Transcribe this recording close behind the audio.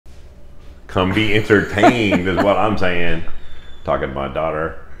Come be entertained is what I'm saying. Talking to my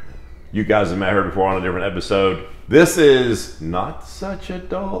daughter. You guys have met her before on a different episode. This is not such a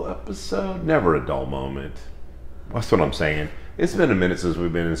dull episode. Never a dull moment. That's what I'm saying. It's been a minute since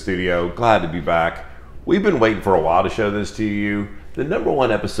we've been in the studio. Glad to be back. We've been waiting for a while to show this to you. The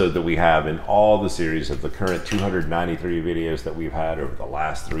 #1 episode that we have in all the series of the current 293 videos that we've had over the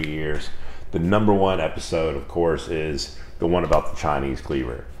last 3 years. The #1 episode, of course, is the one about the Chinese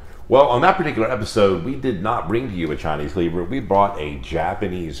Cleaver. Well, on that particular episode, we did not bring to you a Chinese Cleaver. We brought a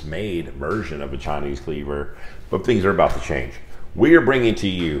Japanese-made version of a Chinese Cleaver, but things are about to change. We are bringing to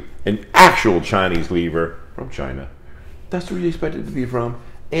you an actual Chinese Cleaver from China. That's where you expect it to be from.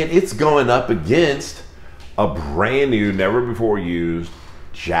 And it's going up against a brand new, never before used,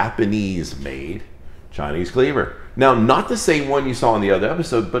 Japanese-made Chinese Cleaver. Now, not the same one you saw in the other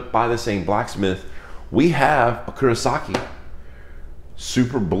episode, but by the same blacksmith. We have a Kurosaki.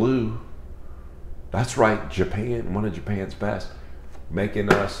 Super blue. That's right, Japan, one of Japan's best,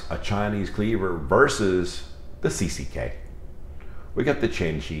 making us a Chinese Cleaver versus the CCK. We got the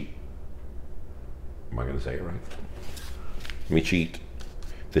Chen sheet. Am I going to say it right? Let me cheat.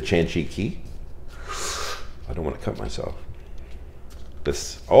 The Chen sheet key. I don't want to cut myself.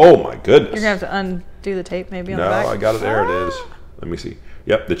 This. Oh my goodness. You're going to have to undo the tape maybe on the back. No, I got it. There it is. Let me see.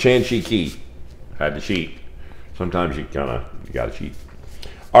 Yep, the Chen sheet key. Had to cheat. Sometimes you got to cheat.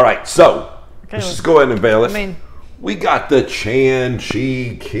 All right, so let's just go ahead and unveil it. We got the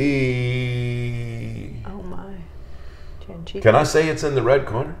Chen-Chi key. Oh my. Chen-Chi. Can I say it's in the red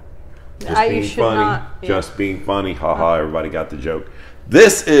corner? Just being funny. Not, yeah. Just being funny. Haha, everybody got the joke.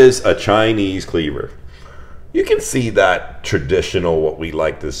 This is a Chinese Cleaver. You can see that traditional, what we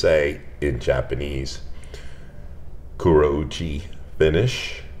like to say in Japanese, kurouchi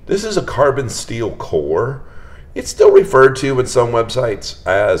finish. This is a carbon steel core. It's still referred to in some websites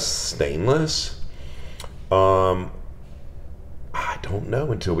as stainless. I don't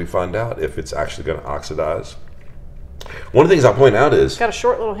know until we find out if it's actually going to oxidize. One of the things I'll point out is... It's got a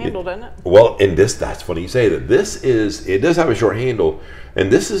short little handle, doesn't it? Well, and that's funny you say that. It does have a short handle,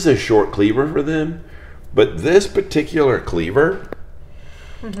 and this is a short cleaver for them. But this particular cleaver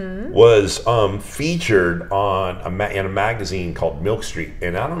was featured on in a magazine called Milk Street.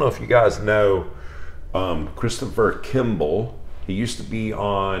 And I don't know if you guys know... Christopher Kimball. He used to be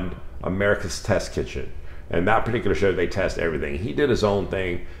on America's Test Kitchen, and that particular show they test everything. He did his own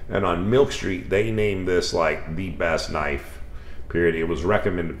thing, and on Milk Street they named this like the best knife period. It was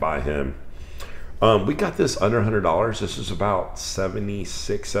recommended by him. We got this under $100. This is about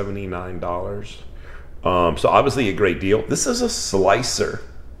 $76, $79. So obviously a great deal. This is a slicer,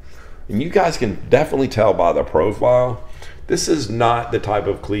 and you guys can definitely tell by the profile. This is not the type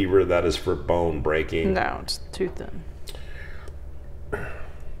of cleaver that is for bone breaking. No, it's too thin.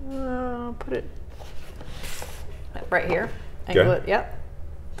 Put it right here. Angle it. Yep.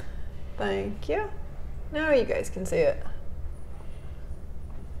 Thank you. Now you guys can see it.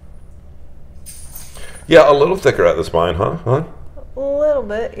 Yeah, a little thicker at the spine, huh? A little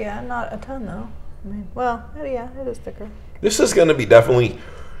bit, yeah. Not a ton though. I mean, well, yeah, it is thicker. This is going to be definitely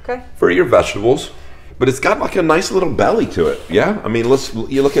for your vegetables. But it's got like a nice little belly to it. Yeah, I mean,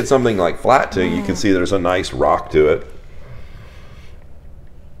 you look at something like flat too, you can see there's a nice rock to it.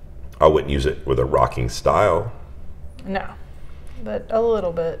 I wouldn't use it with a rocking style. No, but a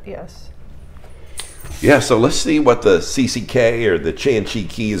little bit, yes. Yeah, so let's see what the CCK or the Chen-Chi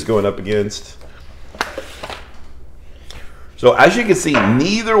key is going up against. So as you can see,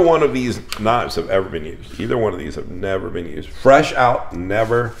 neither one of these knives have ever been used. Either one of these have never been used. Fresh out,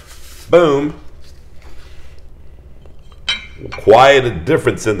 never. Boom. Quite a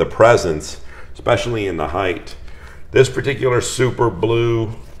difference in the presence, especially in the height. This particular super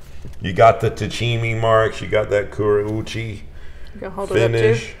blue, you got the Tachimi marks, you got that Kurouchi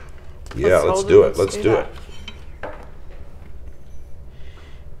finish. Yeah, let's do it. Let's do it.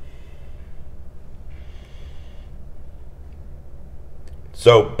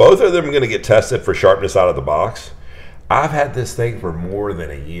 So both of them are going to get tested for sharpness out of the box. I've had this thing for more than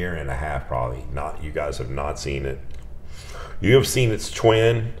a year and a half, probably. You guys have not seen it. You have seen its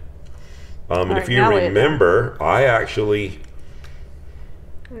twin. And if you remember, I actually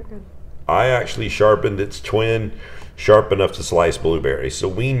sharpened its twin sharp enough to slice blueberries. So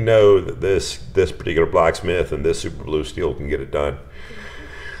we know that this particular blacksmith and this super blue steel can get it done.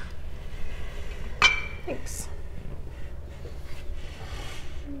 Thanks.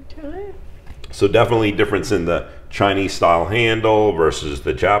 So definitely difference in the Chinese style handle versus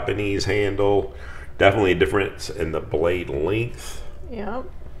the Japanese handle. Definitely a difference in the blade length. Yep.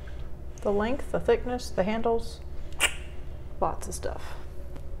 The length, the thickness, the handles. Lots of stuff.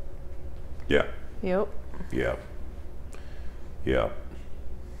 Yeah. Yep. Yep. Yep.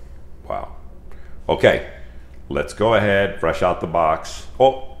 Wow. Okay. Let's go ahead, fresh out the box.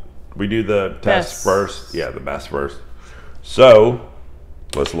 Oh, we do the test first. Yeah, the best first. So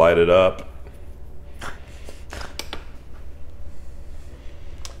let's light it up.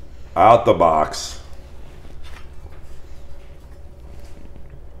 Out the box.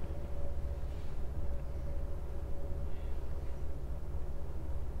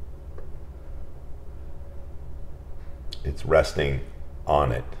 It's resting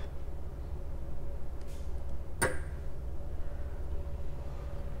on it.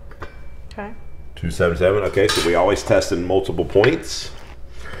 Okay. 277. Okay, so we always test in multiple points.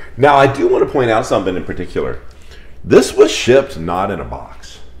 Now, I do want to point out something in particular. This was shipped not in a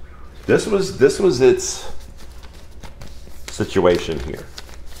box. This was its situation here.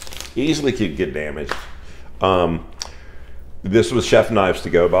 Easily could get damaged. This was chef knives to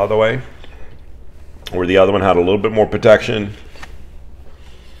go, by the way, where the other one had a little bit more protection.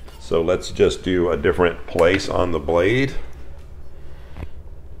 So let's just do a different place on the blade.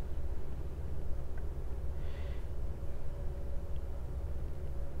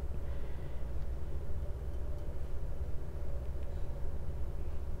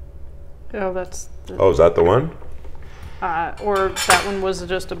 Oh, that's. Oh, is that the one? Or that one was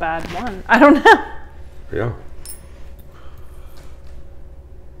just a bad one. I don't know. Yeah.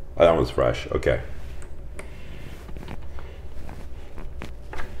 Oh, that one's fresh. Okay.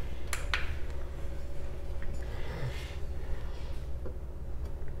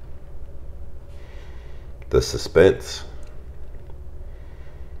 The suspense.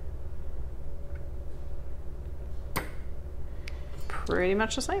 Pretty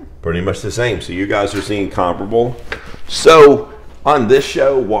much the same. Pretty much the same. So you guys are seeing comparable. So on this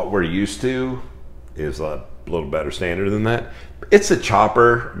show, what we're used to is a little better standard than that. It's a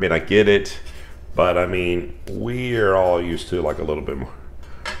chopper. I mean, I get it. But I mean, we are all used to like a little bit more.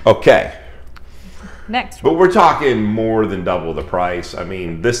 Okay. Next. But we're talking more than double the price. I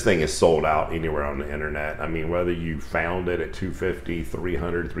mean, this thing is sold out anywhere on the internet. I mean, whether you found it at $250,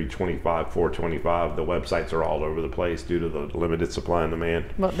 $300, $325, $425, the websites are all over the place due to the limited supply and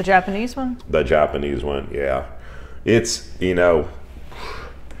demand. What, the Japanese one? The Japanese one, yeah. It's, you know,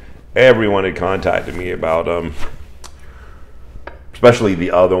 everyone had contacted me about especially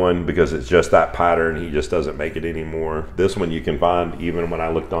the other one, because it's just that pattern. He just doesn't make it anymore. This one you can find even when I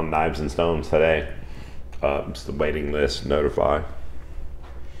looked on Knives and Stones today. It's the waiting list, notify.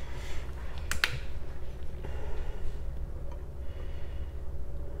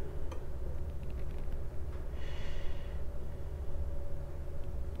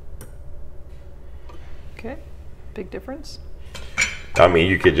 Okay, big difference. I mean,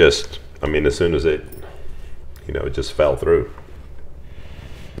 you could just, I mean, as soon as it, you know, it just fell through.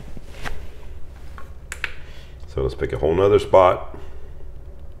 So let's pick a whole nother spot.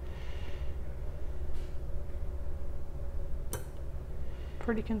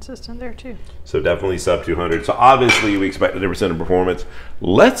 Pretty consistent there too. So definitely sub 200. So obviously we expect a difference in performance.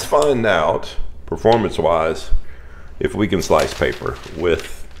 Let's find out, performance-wise, if we can slice paper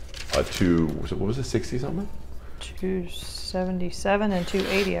with a what was it, 60 something? 277 and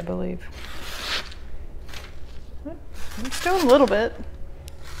 280, I believe. It's doing a little bit.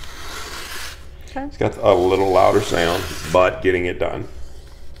 Okay. It's got a little louder sound, but getting it done.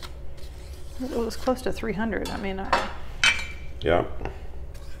 It was close to 300. I mean, Yeah.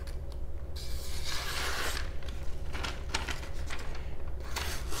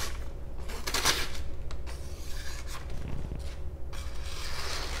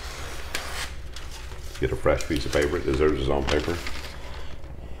 Get a fresh piece of paper. It deserves its own paper.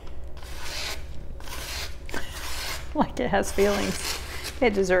 like it has feelings.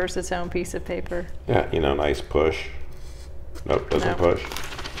 It deserves its own piece of paper. Yeah, you know, nice push. Nope, doesn't push.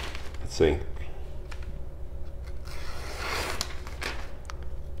 Let's see.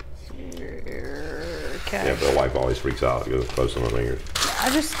 Okay. Yeah, but the wife always freaks out. It goes close to my fingers. I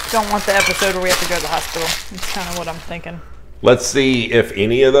just don't want the episode where we have to go to the hospital. That's kind of what I'm thinking. Let's see if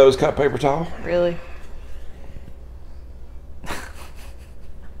any of those cut paper towel. Really?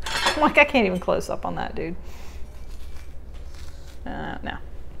 Like, I can't even close up on that, dude. No.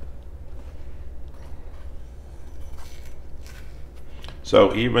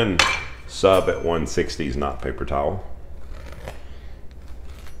 So even sub at 160 is not paper towel.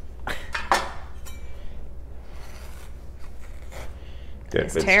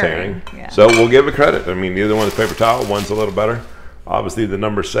 It's tearing. Yeah. So we'll give it credit. I mean, neither one is paper towel. One's a little better. Obviously, the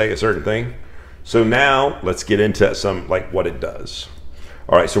numbers say a certain thing. So now let's get into some, like, what it does.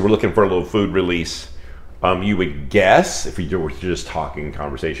 All right, so we're looking for a little food release. You would guess, if you were just talking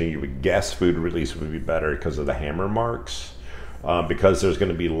conversation, you would guess food release would be better because of the hammer marks. Because there's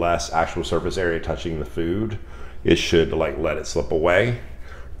going to be less actual surface area touching the food, it should like let it slip away.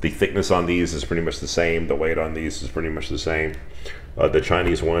 The thickness on these is pretty much the same. The weight on these is pretty much the same. The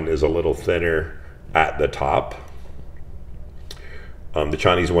Chinese one is a little thinner at the top. The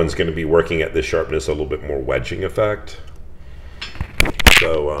Chinese one's going to be working at this sharpness a little bit more wedging effect.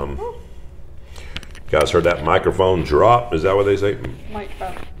 So, guys heard that microphone drop? Is that what they say? Mic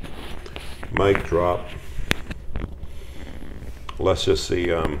drop. Mic drop. Let's just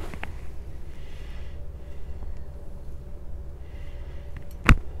see.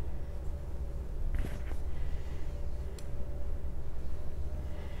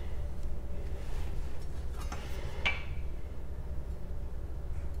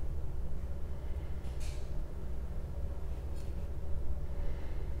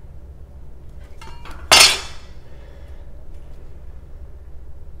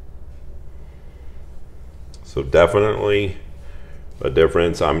 So definitely a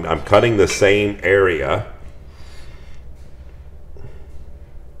difference. I'm cutting the same area.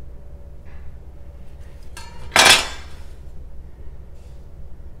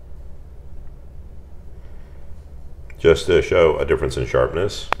 Just to show a difference in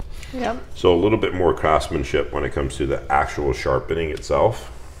sharpness. Yep. So a little bit more craftsmanship when it comes to the actual sharpening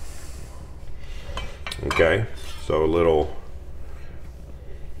itself. Okay, so a little.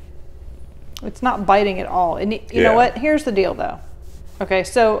 It's not biting at all. And you know what? Here's the deal though. Okay,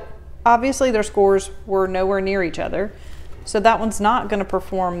 so obviously their scores were nowhere near each other. So that one's not going to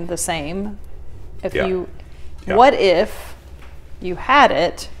perform the same. If you, what if you had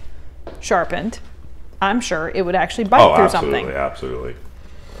it sharpened? I'm sure it would actually bite through something. Absolutely.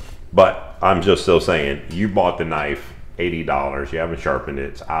 But I'm just still saying, you bought the knife, $80. You haven't sharpened it.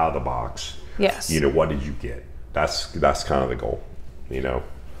 It's out of the box. Yes. You know, what did you get? That's kind of the goal, you know.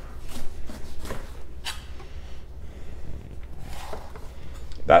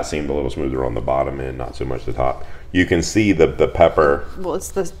 That seemed a little smoother on the bottom end, not so much the top. You can see the pepper. Well,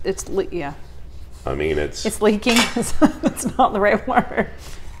 yeah. I mean, it's leaking. That's not the right word.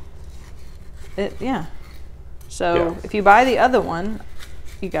 Yeah. So if you buy the other one,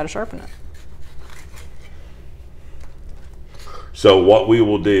 you got to sharpen it. So what we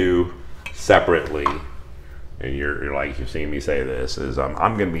will do separately, and you're like, you've seen me say this, is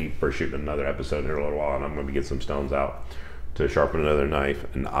I'm going to be for shooting another episode here in a little while, and I'm going to get some stones out to sharpen another knife,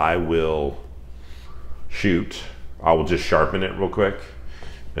 and I will just sharpen it real quick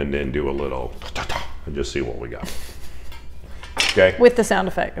and then do a little and just see what we got. Okay, with the sound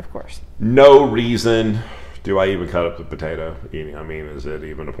effect, of course. No reason do I even cut up the potato. I mean, is it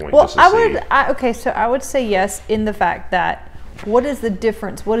even a point? Well, just to okay, so I would say yes in the fact that what is the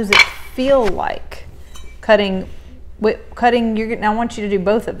difference? What does it feel like cutting? I want you to do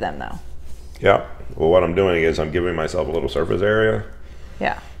both of them though. Yeah. Well, what I'm doing is I'm giving myself a little surface area.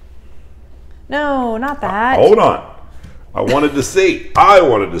 Yeah. No, not that. Hold on. I wanted to see.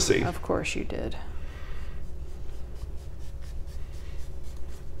 Of course you did.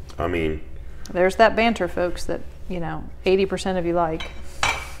 I mean. There's that banter, folks, that, 80% of you like.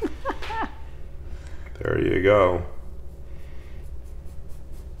 There you go.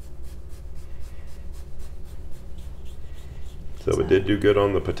 So it did do good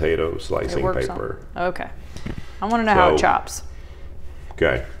on the potato slicing paper. Okay. I want to know how it chops.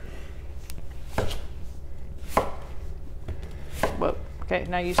 Okay. Whoa. Okay,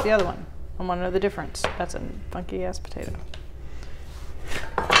 now use the other one. I want to know the difference. That's a funky ass potato.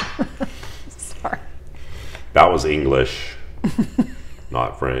 Sorry. That was English,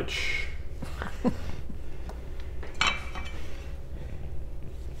 not French.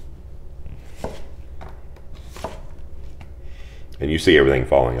 And you see everything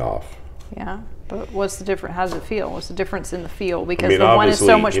falling off. Yeah, but what's the difference? How does it feel? What's the difference in the feel? Because the one is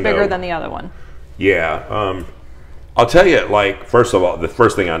so much bigger than the other one. Yeah, I'll tell you, like, first of all, the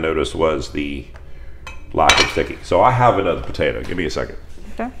first thing I noticed was the lack of sticky. So I have another potato. Give me a second.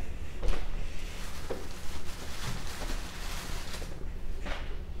 Okay.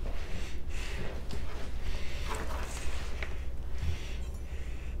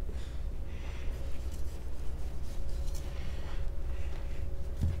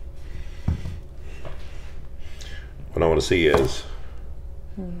 What I want to see is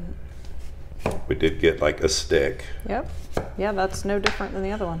we did get like a stick. Yep. Yeah, that's no different than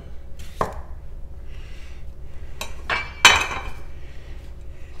the other one.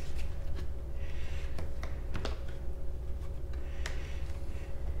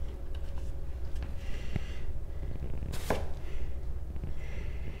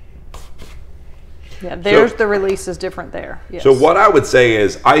 Yeah, there's the release is different there. Yes. So what I would say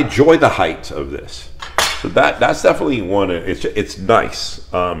is I enjoy the height of this. So that's definitely one. It's nice.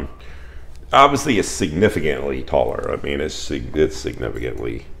 Obviously, it's significantly taller. I mean, it's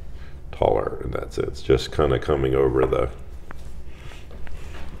significantly taller, and that's it. It's just kind of coming over the.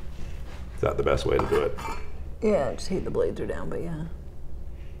 Is that the best way to do it? Yeah, just heat the blades are down, but yeah.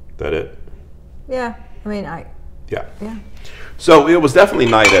 That it? Yeah, I mean, Yeah. Yeah. So it was definitely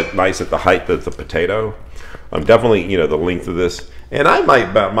nice at the height of the potato. Definitely, the length of this, and I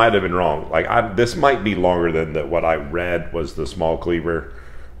might have been wrong. Like this might be longer than what I read was the small cleaver.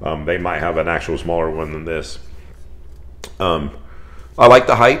 They might have an actual smaller one than this. I like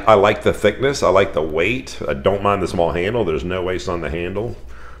the height. I like the thickness. I like the weight. I don't mind the small handle. There's no waste on the handle.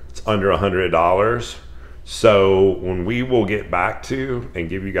 It's under $100. So when we will get back to and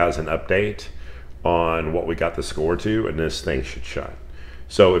give you guys an update on what we got the score to, and this thing should shine.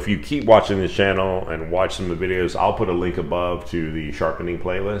 So if you keep watching this channel and watch some of the videos, I'll put a link above to the sharpening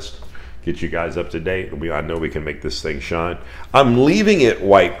playlist, get you guys up to date. I know we can make this thing shine. I'm leaving it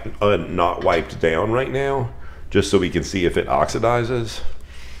not wiped down right now, just so we can see if it oxidizes.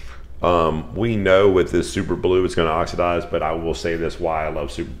 We know with this super blue it's going to oxidize, but I will say this why I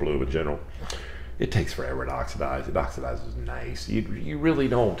love super blue in general. It takes forever to oxidize. It oxidizes nice. You really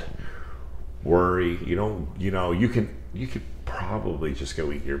don't worry. You could probably just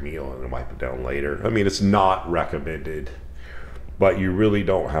go eat your meal and wipe it down later. I mean, it's not recommended, but you really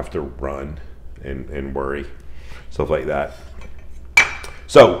don't have to run and worry, stuff like that.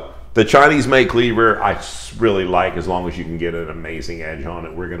 So the Chinese made cleaver I really like, as long as you can get an amazing edge on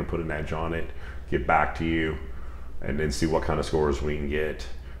it. We're going to put an edge on it, get back to you, and then see what kind of scores we can get.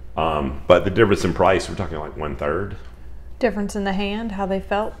 But the difference in price, we're talking like 1/3. Difference in the hand, how they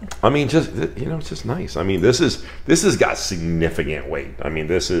felt. I mean, just it's just nice. I mean, this has got significant weight. I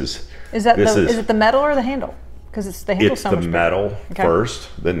mean, is it the metal or the handle? Because it's the handle. It's the metal first,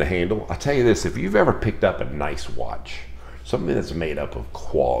 then the handle. I'll tell you this: if you've ever picked up a nice watch, something that's made up of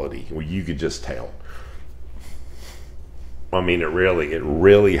quality, where you could just tell. I mean, it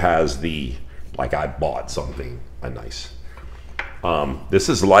really has the like I bought something nice. This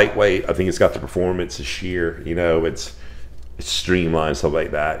is lightweight. I think it's got the performance, the sheer. It's streamlined, stuff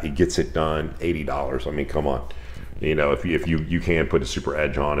like that. It gets it done. $80. I mean, come on. If you can put a super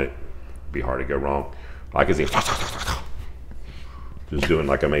edge on it, it'd be hard to go wrong. I can see just doing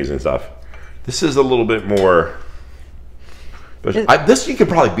like amazing stuff. This is a little bit more. This you could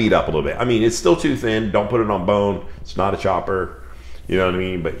probably beat up a little bit. I mean, it's still too thin. Don't put it on bone. It's not a chopper. You know what I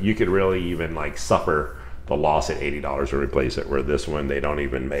mean? But you could really even like suffer the loss at $80 to replace it, where this one they don't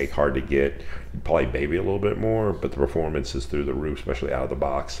even make, hard to get. You'd probably baby a little bit more, but the performance is through the roof, especially out of the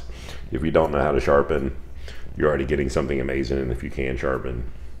box. If you don't know how to sharpen, you're already getting something amazing. And if you can sharpen,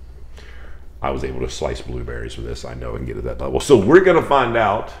 I was able to slice blueberries with this. I know I can get at that level. So we're gonna find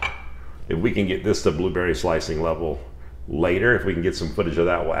out if we can get this to blueberry slicing level later. If we can get some footage of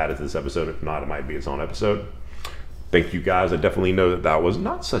that, we'll add it to this episode. If not, it might be its own episode. Thank you guys. I definitely know that was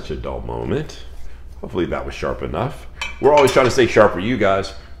not such a dull moment. Hopefully that was sharp enough. We're always trying to stay sharp for you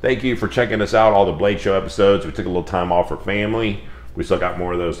guys. Thank you for checking us out, all the Blade Show episodes. We took a little time off for family. We still got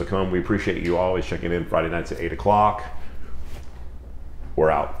more of those to come. We appreciate you always checking in Friday nights at 8 o'clock.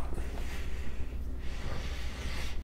 We're out.